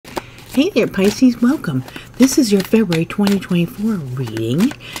Hey there, Pisces. Welcome. This is your February 2024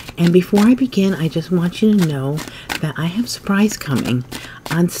 reading. And before I begin, I just want you to know that I have a surprise coming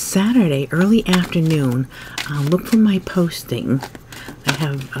on Saturday, early afternoon. Look for my posting. I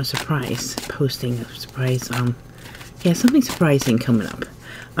have a surprise posting, something surprising coming up.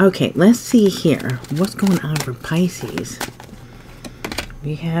 Okay, let's see here. What's going on for Pisces?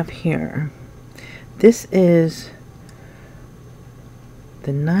 We have here, this is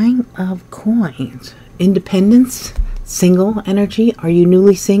the Nine of Coins. Independence, single energy. Are you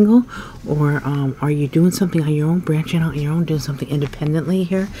newly single? Or are you doing something on your own, branching out on your own, doing something independently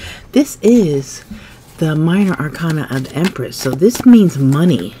here? This is the minor arcana of the Empress. So this means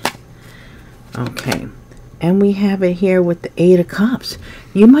money. Okay. And we have it here with the Eight of Cups.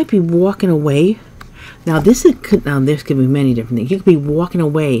 You might be walking away. Now this could be many different things. You could be walking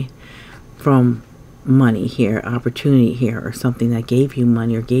away from money here, opportunity here, or something that gave you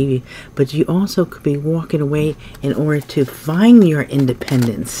money or gave you, but you also could be walking away in order to find your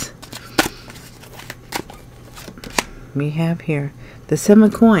independence. We have here the Seven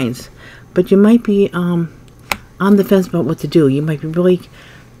of Coins, but you might be on the fence about what to do. You might be really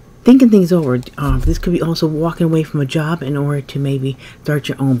thinking things over. This could be also walking away from a job in order to maybe start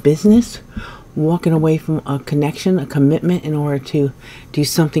your own business, walking away from a connection, a commitment in order to do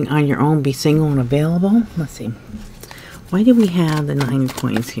something on your own, be single and available. Let's see. Why do we have the Nine of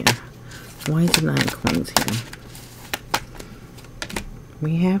Coins here? Why is the Nine of Coins here?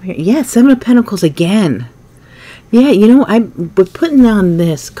 We have here, yeah, Seven of Pentacles again. Yeah, you know, we're putting on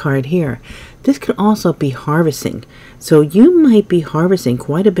this card here. This could also be harvesting. So you might be harvesting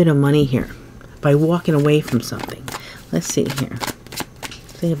quite a bit of money here by walking away from something. Let's see here.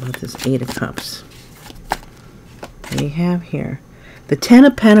 Say about this Eight of Cups. We have here the Ten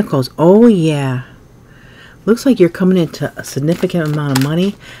of Pentacles. Oh yeah, looks like you're coming into a significant amount of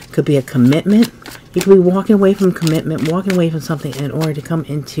money. Could be a commitment. You could be walking away from commitment, walking away from something in order to come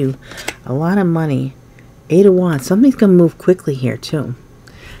into a lot of money. Eight of Wands. Something's gonna move quickly here too.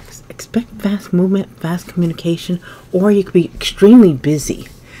 Expect fast movement, fast communication, or you could be extremely busy.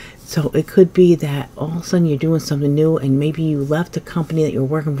 So it could be that all of a sudden you're doing something new, and maybe you left the company that you're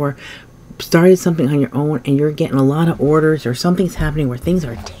working for, started something on your own, and you're getting a lot of orders, or something's happening where things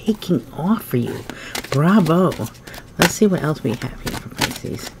are taking off for you. Bravo. Let's see what else we have here for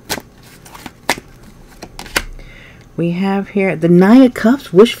Pisces. We have here the Nine of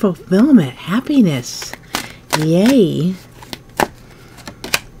Cups, wish fulfillment, happiness. Yay.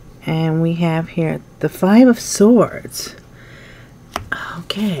 And we have here the Five of Swords.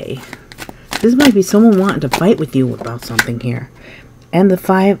 Okay, this might be someone wanting to fight with you about something here. And the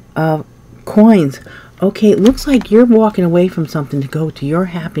Five of Coins. Okay, it looks like you're walking away from something to go to your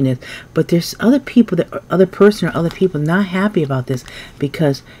happiness, but there's other people, other person or other people not happy about this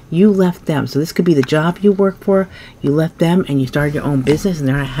because you left them. So this could be the job you work for. You left them and you started your own business and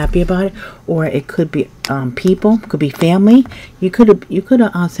they're not happy about it. Or it could be people, could be family. You could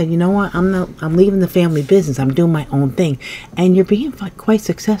have said, you know what, I'm leaving the family business. I'm doing my own thing, and you're being quite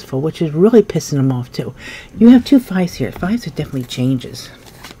successful, which is really pissing them off too. You have two fives here. Fives are definitely changes.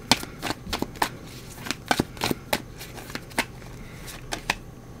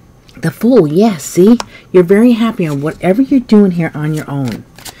 The Fool, yes, see? You're very happy on whatever you're doing here on your own.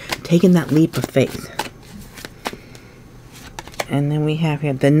 Taking that leap of faith. And then we have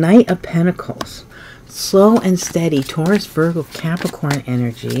here the Knight of Pentacles. Slow and steady. Taurus, Virgo, Capricorn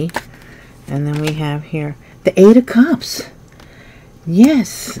energy. And then we have here the Eight of Cups. Yes,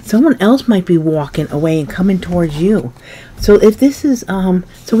 someone else might be walking away and coming towards you. So if this is,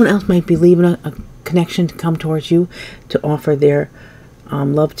 someone else might be leaving a connection to come towards you to offer their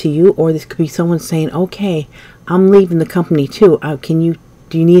love to you, or this could be someone saying, okay, I'm leaving the company too.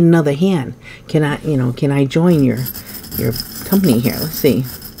 Do you need another hand? Can I join your company here? Let's see.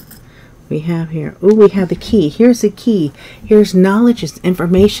 We have here, we have the key. Here's the key. Here's knowledge, it's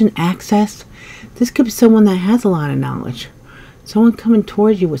information, access. This could be someone that has a lot of knowledge. Someone coming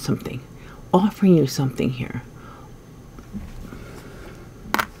towards you with something, offering you something here.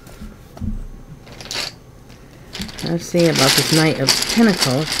 Let's see about this Knight of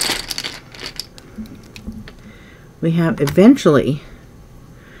Pentacles. We have eventually,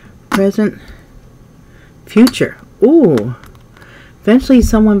 present, future. Ooh. Eventually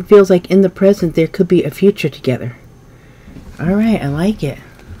someone feels like in the present there could be a future together. Alright, I like it.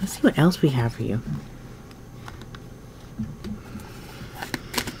 Let's see what else we have for you.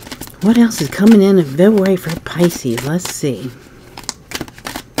 What else is coming in February for Pisces? Let's see.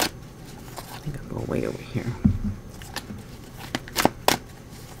 I think I'll go way over here.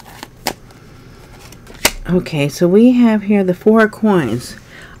 Okay, so we have here the Four of Coins.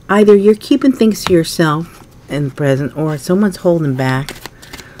 either you're keeping things to yourself in the present, or someone's holding back.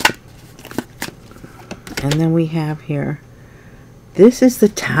 And then we have here, this is the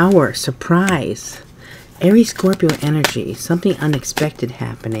Tower, surprise. Aries, Scorpio energy, something unexpected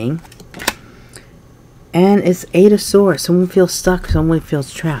happening. And it's Eight of Swords. Someone feels stuck, someone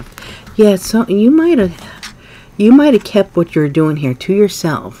feels trapped. Yeah, so you might have kept what you're doing here to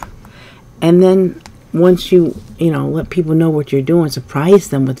yourself. And then once you let people know what you're doing, surprise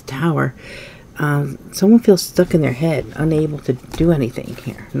them with the Tower. Someone feels stuck in their head, unable to do anything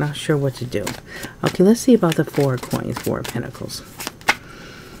here. Not sure what to do. Okay, let's see about the Four of Coins, Four of Pentacles.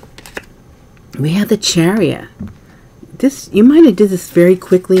 We have the Chariot. You might have did this very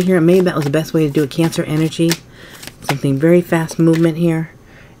quickly here. Maybe that was the best way to do it. Cancer energy. Something very fast movement here.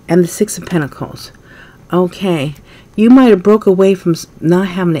 And the Six of Pentacles. Okay. You might have broke away from not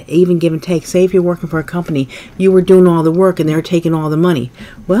having to even give and take. Say if you're working for a company, you were doing all the work and they were taking all the money.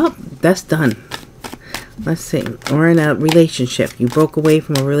 Well, that's done. Let's see. Or in a relationship. You broke away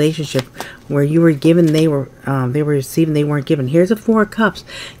from a relationship where you were given, they were receiving, they weren't given. Here's a Four of Cups.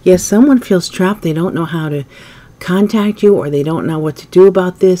 Yes, someone feels trapped. They don't know how to contact you, or they don't know what to do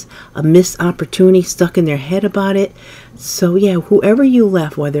about this. A missed opportunity, stuck in their head about it. So yeah, whoever you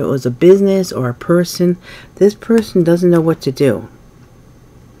left, whether it was a business or a person, this person doesn't know what to do.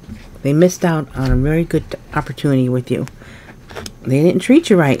 They missed out on a very good opportunity with you. They didn't treat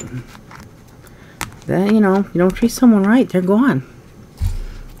you right. Then, you don't treat someone right, they're gone.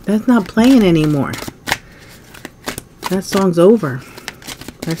 That's not playing anymore. That song's over.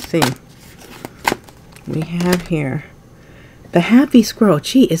 Let's see. We have here the Happy Squirrel.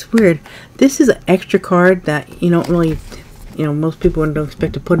 Gee, it's weird. This is an extra card that you don't really, most people don't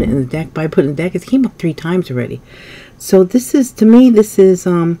expect to put it in the deck. But I put it in the deck. It came up 3 times already. So this is, to me, this is,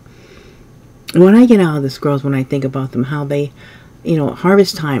 when I get out of the squirrels, when I think about them, how they,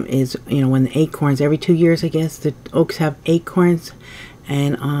 harvest time is, when the acorns, every 2 years, I guess, the oaks have acorns.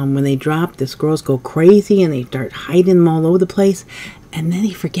 And when they drop, the squirrels go crazy and they start hiding them all over the place. And then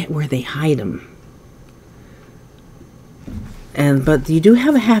they forget where they hide them. But you do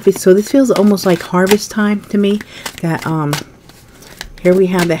have a happy, so this feels almost like harvest time to me. That here we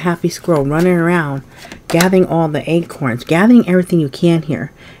have the happy squirrel running around, gathering all the acorns, gathering everything you can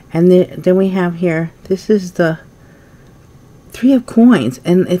here. And then we have here, this is the Three of Coins,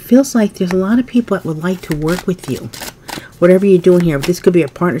 and it feels like there's a lot of people that would like to work with you. Whatever you're doing here, this could be a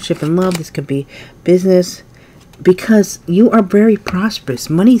partnership in love, this could be business. Because you are very prosperous.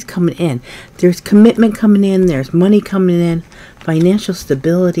 Money's coming in. There's commitment coming in. There's money coming in. Financial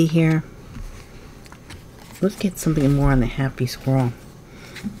stability here. Let's get something more on the Happy Squirrel.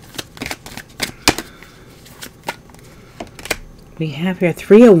 We have here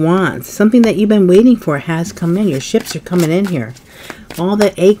Three of Wands. Something that you've been waiting for has come in. Your ships are coming in here. All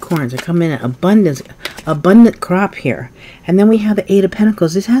the acorns are coming in. Abundance. Abundant crop here. And then we have the Eight of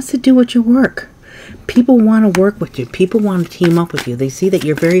Pentacles. This has to do with your work. People want to work with you. People want to team up with you. They see that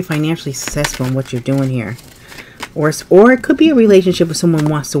you're very financially successful in what you're doing here. Or it could be a relationship with someone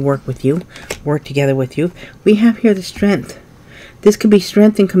who wants to work with you, work together with you. We have here the Strength. This could be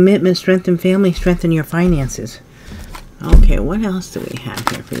strength and commitment, strength in family, strength in your finances. Okay, what else do we have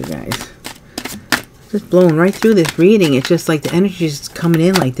here for you guys? Just blowing right through this reading. It's just like the energy is coming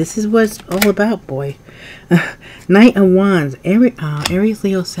in like this is what it's all about, boy. Knight of Wands. Aries,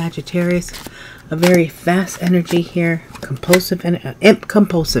 Leo, Sagittarius. A very fast energy here. Compulsive.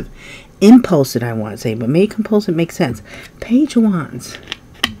 Impulsive, I want to say. But maybe compulsive makes sense. Page of Wands.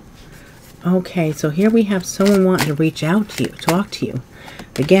 Okay, so here we have someone wanting to reach out to you. Talk to you.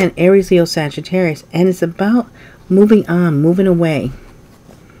 Again, Aries, Leo, Sagittarius. And it's about moving on. Moving away.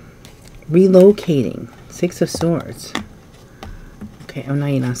 Relocating. Six of Swords. Okay, oh, now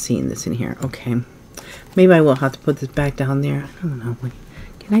you're not seeing this in here. Okay. Maybe I will have to put this back down there. I don't know.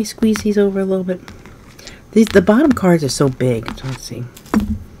 Can I squeeze these over a little bit? The bottom cards are so big. So let's see.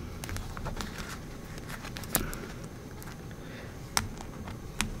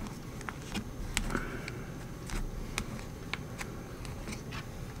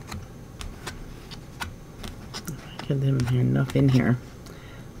 Get them here, enough in here.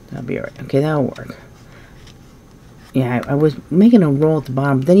 That'll be alright. Okay, that'll work. Yeah, I was making a roll at the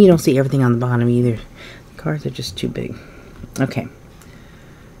bottom, but then you don't see everything on the bottom either. The cards are just too big. Okay.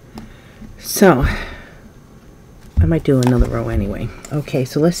 So, I might do another row anyway. Okay,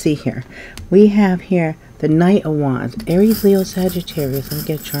 so let's see here. We have here the Knight of Wands. Aries, Leo, Sagittarius. Let me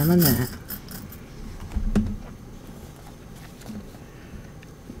get a charm on that.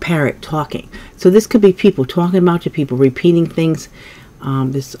 Parrot, talking. So this could be people talking about you, people repeating things.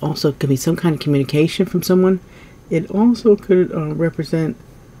 This also could be some kind of communication from someone. It also could represent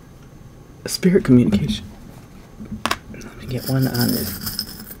Spirit communication. Let me get one on this.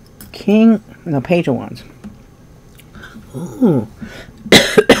 Page of Wands. Oh,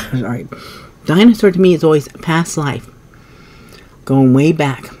 sorry. Dinosaur to me is always past life. Going way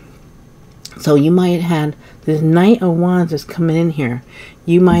back. So you might have had this Knight of Wands is coming in here.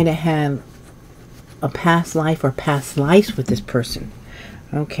 You might have had a past life or past lives with this person.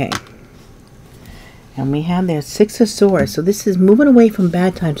 Okay. And we have there Six of Swords. So this is moving away from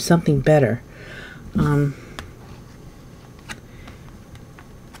bad times to something better.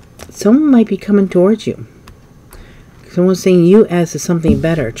 Someone might be coming towards you. Someone's seeing you as something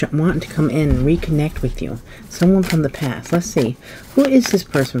better, wanting to come in and reconnect with you. Someone from the past. Let's see. Who is this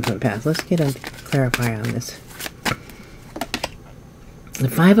person from the past? Let's get a clarifier on this. The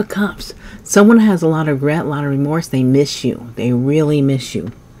Five of Cups. Someone has a lot of regret, a lot of remorse. They miss you. They really miss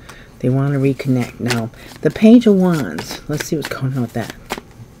you. They want to reconnect. Now, the Page of Wands. Let's see what's going on with that.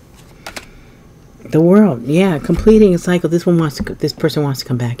 The World. Yeah, completing a cycle. This person wants to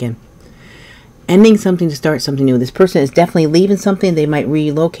come back in. Ending something to start something new. This person is definitely leaving something. They might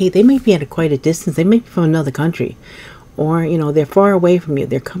relocate. They might be at quite a distance. They might be from another country. Or, you know, they're far away from you.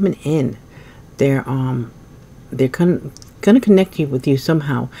 They're coming in. They're going to connect you with you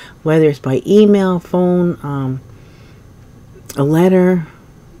somehow. Whether it's by email, phone, a letter,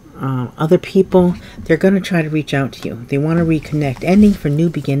 other people. They're going to try to reach out to you. They want to reconnect. Ending for new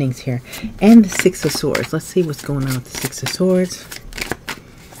beginnings here. And the Six of Swords. Let's see what's going on with the Six of Swords.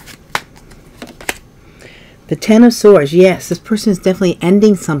 The Ten of Swords. Yes, this person is definitely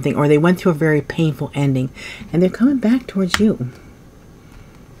ending something, or they went through a very painful ending, and they're coming back towards you.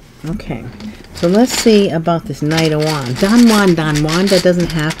 Okay, so let's see about this Knight of Wands. Don Juan. That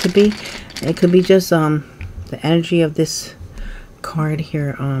doesn't have to be. It could be just the energy of this card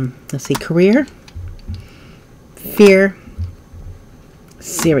here. Let's see. Career, fear,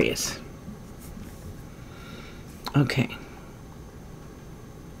 serious. Okay.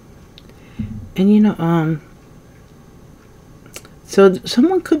 And you know, so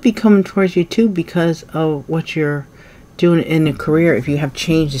someone could be coming towards you too because of what you're doing in a career. If you have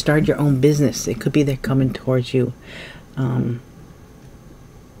changed, you started your own business, it could be they're coming towards you.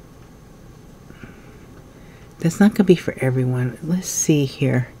 That's not gonna be for everyone. Let's see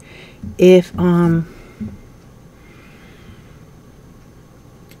here. If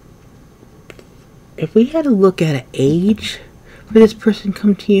we had to look at an age for this person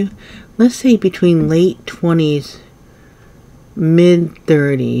come to you, let's say between late 20s, mid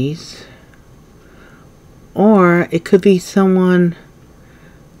 30s, or it could be someone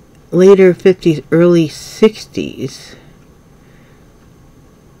later 50s, early 60s.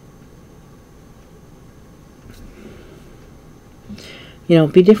 You know,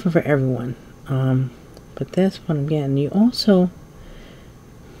 it'd be different for everyone. But that's what I'm getting. You also,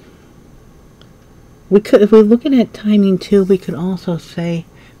 if we're looking at timing too, we could also say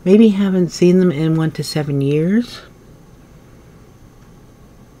maybe haven't seen them in 1 to 7 years.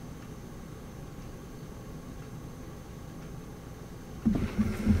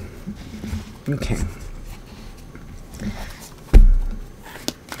 Okay.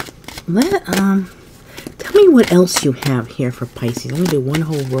 Tell me what else you have here for Pisces. Let me do one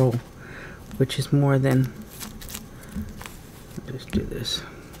whole row, which is more than. Just do this.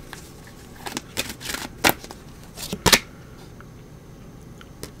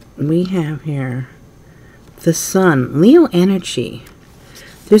 We have here the Sun, Leo energy.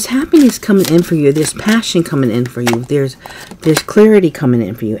 There's happiness coming in for you. There's passion coming in for you. There's clarity coming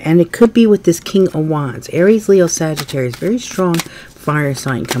in for you. And it could be with this King of Wands. Aries, Leo, Sagittarius. Very strong fire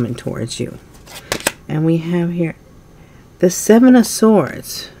sign coming towards you. And we have here the Seven of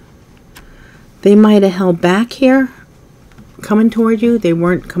Swords. They might have held back here coming toward you. They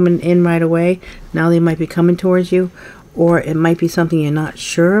weren't coming in right away. Now they might be coming towards you. Or it might be something you're not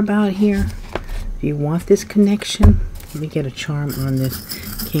sure about here. If you want this connection. Let me get a charm on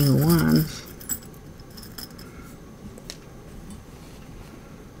this King of Wands.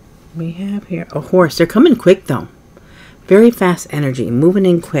 We have here a horse. They're coming quick though. Very fast energy. Moving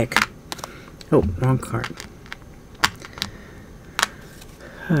in quick. Oh, wrong card.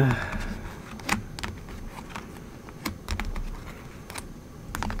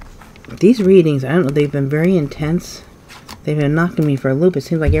 These readings, I don't know, they've been very intense. They've been knocking me for a loop. It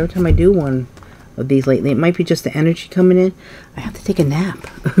seems like every time I do one of these lately, it might be just the energy coming in. I have to take a nap.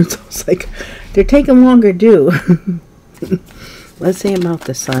 So it's like they're taking longer to do. Let's say about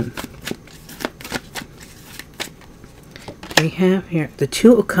the Sun. We have here the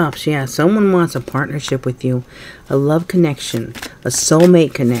Two of Cups. Yeah, someone wants a partnership with you, a love connection, a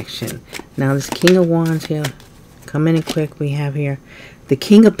soulmate connection. Now this King of Wands here, coming in quick. We have here the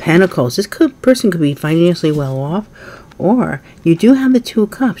King of Pentacles. This person could be financially well off, or you do have the Two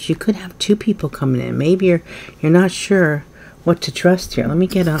of Cups. You could have two people coming in. Maybe you're not sure what to trust here. Let me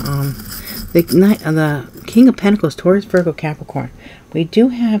get a the King of Pentacles, Taurus, Virgo, Capricorn. We do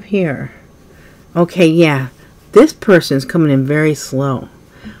have here. Okay, yeah, this person's coming in very slow.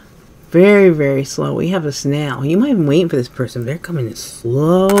 Very, very slow. We have a snail. You might have been waiting for this person. They're coming in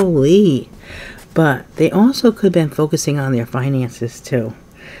slowly. But they also could have been focusing on their finances too.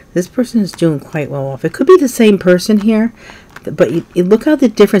 This person is doing quite well off. It could be the same person here. But you look at the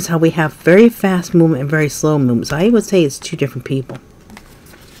difference, how we have very fast movement and very slow movements. I would say it's two different people.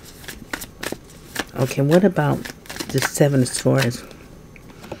 Okay, what about the Seven of Swords?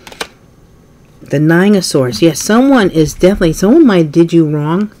 The Nine of Swords. Yes, someone might have did you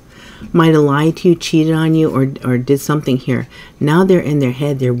wrong. Might have lied to you, cheated on you, or did something here. Now they're in their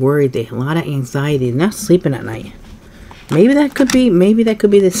head. They're worried. They have a lot of anxiety. They're not sleeping at night. Maybe that could be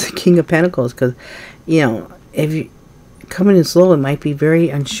this King of Pentacles. Because, you know, if you coming in slow, it might be very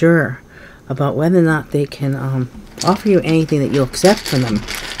unsure about whether or not they can offer you anything that you'll accept from them.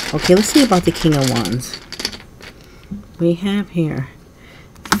 Okay, let's see about the King of Wands. We have here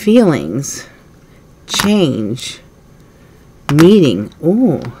feelings, change, meeting.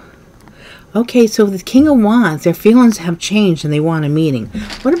 Ooh. Okay, so the King of Wands, their feelings have changed and they want a meeting.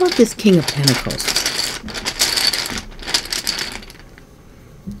 What about this King of Pentacles?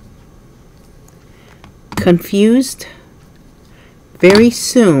 Confused, very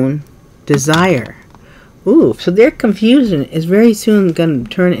soon, desire. Ooh, so their confusion is very soon going to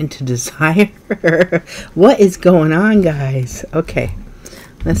turn into desire. What is going on, guys? Okay,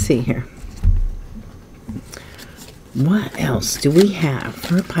 let's see here. What else do we have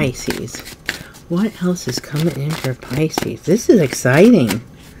for Pisces? What else is coming in for Pisces? This is exciting.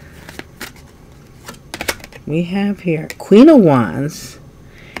 We have here Queen of Wands,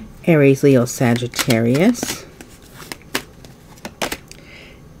 Aries, Leo, Sagittarius.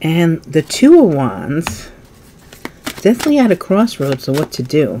 And the Two of Wands, definitely at a crossroads of what to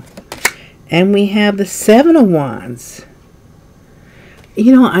do. And we have the Seven of Wands.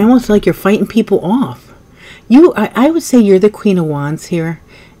 You know, I almost feel like you're fighting people off. I would say you're the Queen of Wands here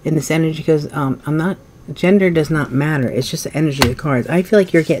in this energy, because gender does not matter. It's just the energy of the cards. I feel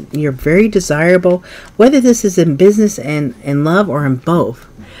like you're very desirable, whether this is in business and in love or in both.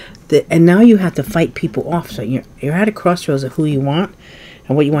 And now you have to fight people off. So you're at a crossroads of who you want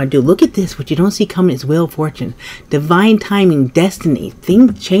and what you want to do. Look at this. What you don't see coming is Wheel of Fortune. Divine timing, destiny.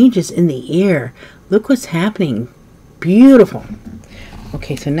 Things changes in the air. Look what's happening. Beautiful.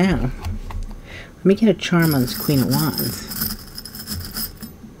 Okay, so now let me get a charm on this Queen of Wands.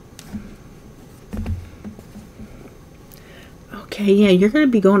 Okay, yeah, you're going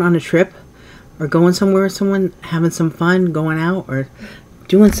to be going on a trip or going somewhere with someone, having some fun, going out or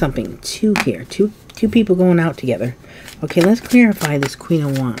doing something. Two here. Two people going out together. Okay, let's clarify this Queen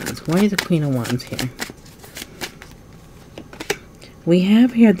of Wands. Why is the Queen of Wands here? We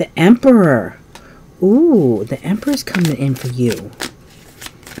have here the Emperor. Ooh, the Emperor's coming in for you.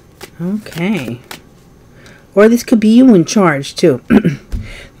 Okay. Or this could be you in charge, too.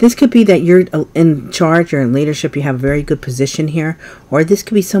 This could be that you're in charge or in leadership. You have a very good position here. Or this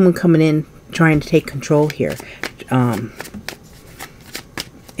could be someone coming in trying to take control here.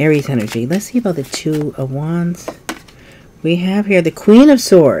 Aries energy. Let's see about the Two of Wands. We have here the Queen of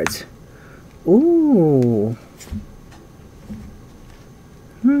Swords. Ooh.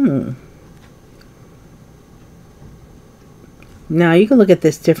 Now, you can look at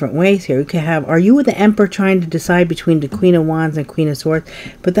this different ways here. You could have, are you the Emperor trying to decide between the Queen of Wands and Queen of Swords?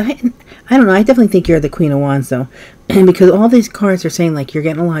 But I don't know. I definitely think you're the Queen of Wands, though. Because all these cards are saying, like, you're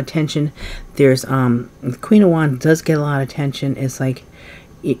getting a lot of attention. There's, the Queen of Wands does get a lot of attention. It's like,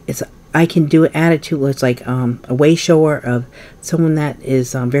 it's I can do it attitude where it's like a way shower of someone that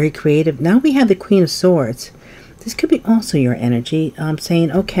is very creative. Now we have the Queen of Swords. This could be also your energy.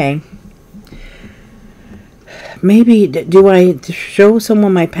 Saying, okay, maybe do I show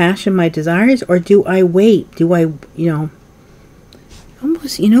someone my passion, my desires, or do I wait? Do I,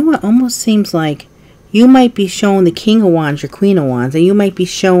 almost, you know what? Almost seems like you might be showing the King of Wands, your Queen of Wands, and you might be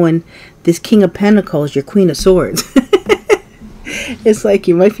showing this King of Pentacles, your Queen of Swords. It's like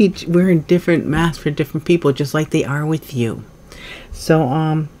you might be wearing different masks for different people, just like they are with you.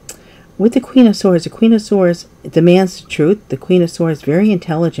 So, with the Queen of Swords demands the truth. The Queen of Swords is very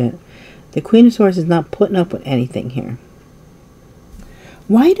intelligent. The Queen of Swords is not putting up with anything here.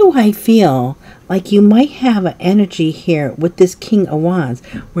 Why do I feel like you might have an energy here with this King of Wands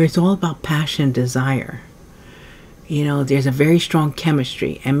where it's all about passion and desire? You know, there's a very strong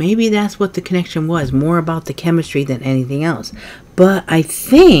chemistry. And maybe that's what the connection was. More about the chemistry than anything else. But I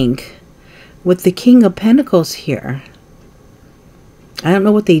think with the King of Pentacles here, I don't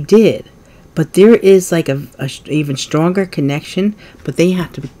know what they did. But there is like a even stronger connection. But they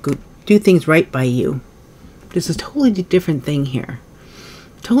have to do things right by you. There's a totally different thing here.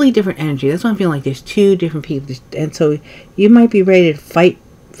 Totally different energy. That's why I'm feeling like there's two different people. And so you might be ready to fight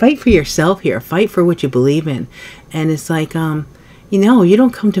for yourself here. Fight for what you believe in. And it's like, you know, you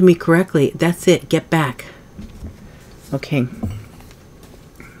don't come to me correctly. That's it. Get back. Okay.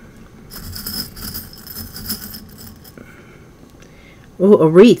 Oh, a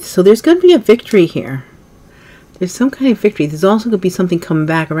wreath. So there's going to be a victory here. There's some kind of victory. There's also going to be something coming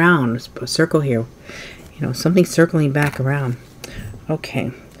back around. A circle here. You know, something circling back around.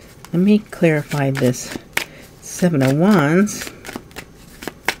 Okay. Let me clarify this. 7 of Wands.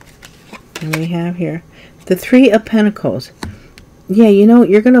 And we have here the 3 of Pentacles. Yeah, you know,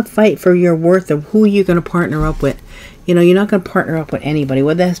 you're going to fight for your worth of who you're going to partner up with. You know, you're not going to partner up with anybody,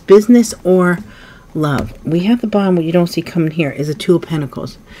 whether that's business or love. We have the bottom, what you don't see coming here is a 2 of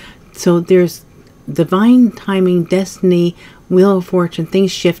Pentacles. So there's divine timing, destiny, wheel of fortune,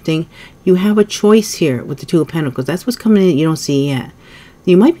 things shifting. You have a choice here with the 2 of Pentacles. That's what's coming in that you don't see yet.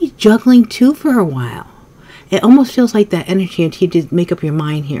 You might be juggling too for a while. It almost feels like that energy until you just make up your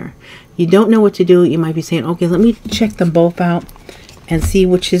mind here. You don't know what to do. You might be saying, okay, let me check them both out and see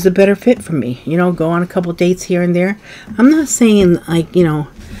which is a better fit for me. You know, go on a couple dates here and there. I'm not saying, like, you know,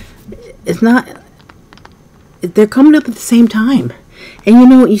 it's not, they're coming up at the same time. And, you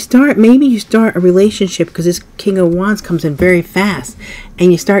know, maybe you start a relationship because this King of Wands comes in very fast.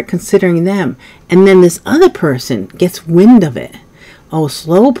 And you start considering them. And then this other person gets wind of it. Oh,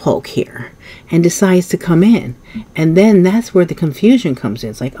 slowpoke here. And decides to come in. And then that's where the confusion comes in.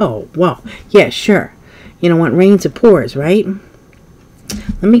 It's like, oh, well, yeah, sure. You don't want rains or pours, right?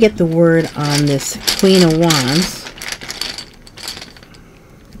 Let me get the word on this Queen of Wands.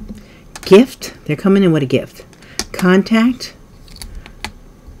 Gift. They're coming in with a gift. Contact.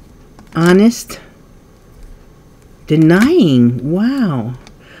 Honest. Denying. Wow.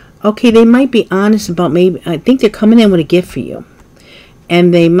 Okay, they might be honest about maybe. I think they're coming in with a gift for you.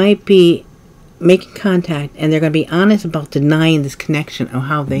 And they might be making contact, and they're going to be honest about denying this connection, or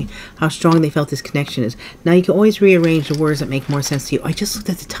how strong they felt this connection is. Now you can always rearrange the words that make more sense to you. I just looked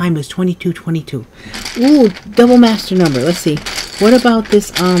at the time; it was 22:22. Ooh, double master number. Let's see. What about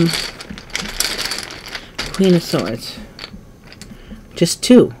this Queen of Swords? Just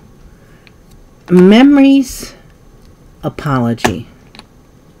 2. Memories. Apology.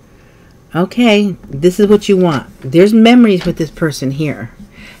 Okay, this is what you want. There's memories with this person here.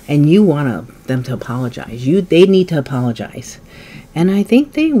 And you want them to apologize. They need to apologize. And I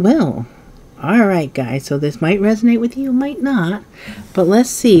think they will. Alright, guys. So this might resonate with you, might not. But let's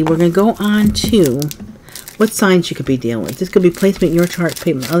see. We're going to go on to what signs you could be dealing with. This could be placement in your chart,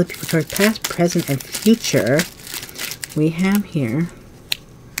 placement in other people's charts, past, present, and future. We have here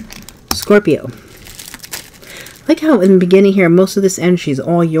Scorpio. Like how in the beginning here, most of this energy is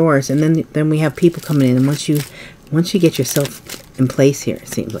all yours. And then we have people coming in. And once you get yourself in place here, it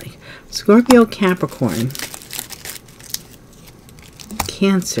seems like. Scorpio, Capricorn,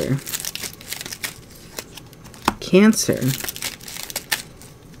 Cancer,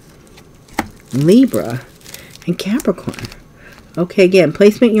 Libra, and Capricorn. Okay, again,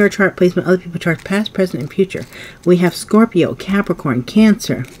 placement in your chart, placement in other people's charts, past, present, and future. We have Scorpio, Capricorn,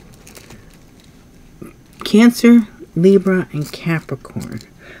 Cancer, Libra, and Capricorn.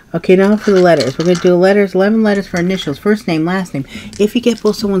 Okay, now for the letters. We're going to do letters, 11 letters for initials, first name, last name. If you get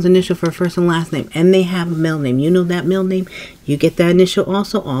both someone's initial for first and last name, and they have a middle name, you know that middle name, you get that initial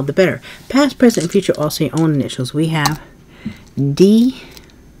also, all the better. Past, present, and future, also your own initials. We have D,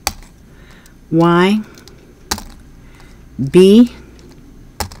 Y, B,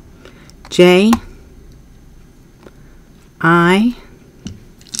 J, I,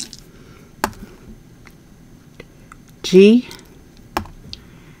 G,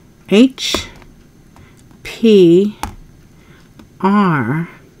 H, P, R,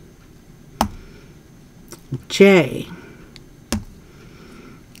 J,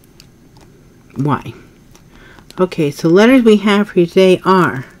 Y. Okay, so letters we have for today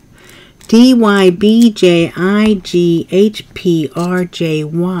are D, Y, B, J, I, G, H, P, R, J,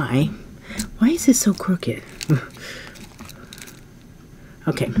 Y. Why is this so crooked?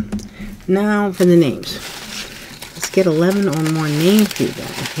 Okay, now for the names. Let's get 11 or more names for you guys.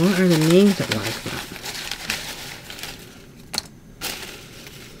 What are the names that like that?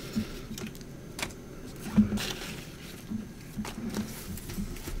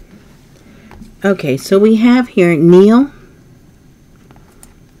 Okay, so we have here Neil,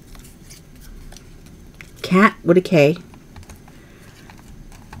 Cat with a K,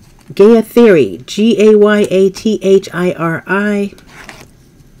 Gayathiri, Gayathirii,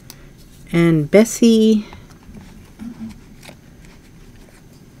 and Bessie,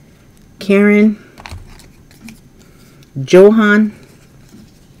 Karen, Johan,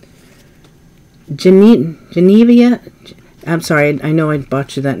 Geneva. I'm sorry, I know I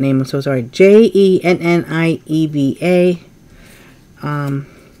botched that name. I'm so sorry. Jennnieva.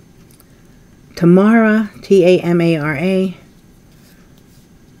 Tamara, Tamara.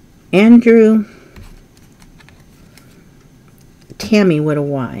 Andrew. Tammy with a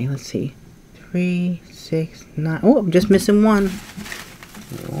Y. Let's see. 3, 6, 9. Oh, I'm just missing one.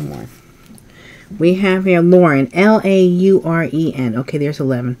 One more. We have here Lauren, Lauren. Okay, there's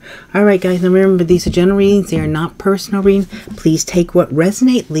 11. All right, guys. Now remember, these are general readings. They are not personal readings. Please take what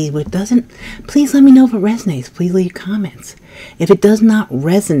resonates. Leave what doesn't. Please let me know if it resonates. Please leave comments. If it does not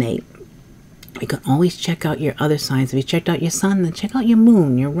resonate, you can always check out your other signs. If you checked out your sun, then check out your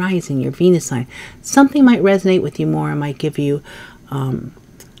moon, your rising, your Venus sign. Something might resonate with you more. It might give you a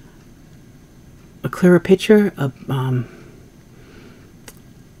clearer picture of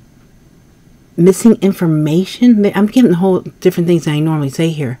missing information. I'm getting whole different things than I normally say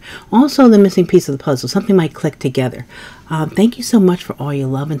here. Also, the missing piece of the puzzle. Something might click together. Thank you so much for all your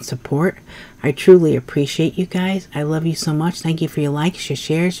love and support. I truly appreciate you guys. I love you so much. Thank you for your likes, your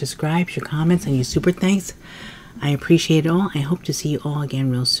shares, your subscribes, your comments, and your super thanks. I appreciate it all. I hope to see you all again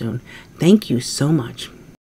real soon. Thank you so much.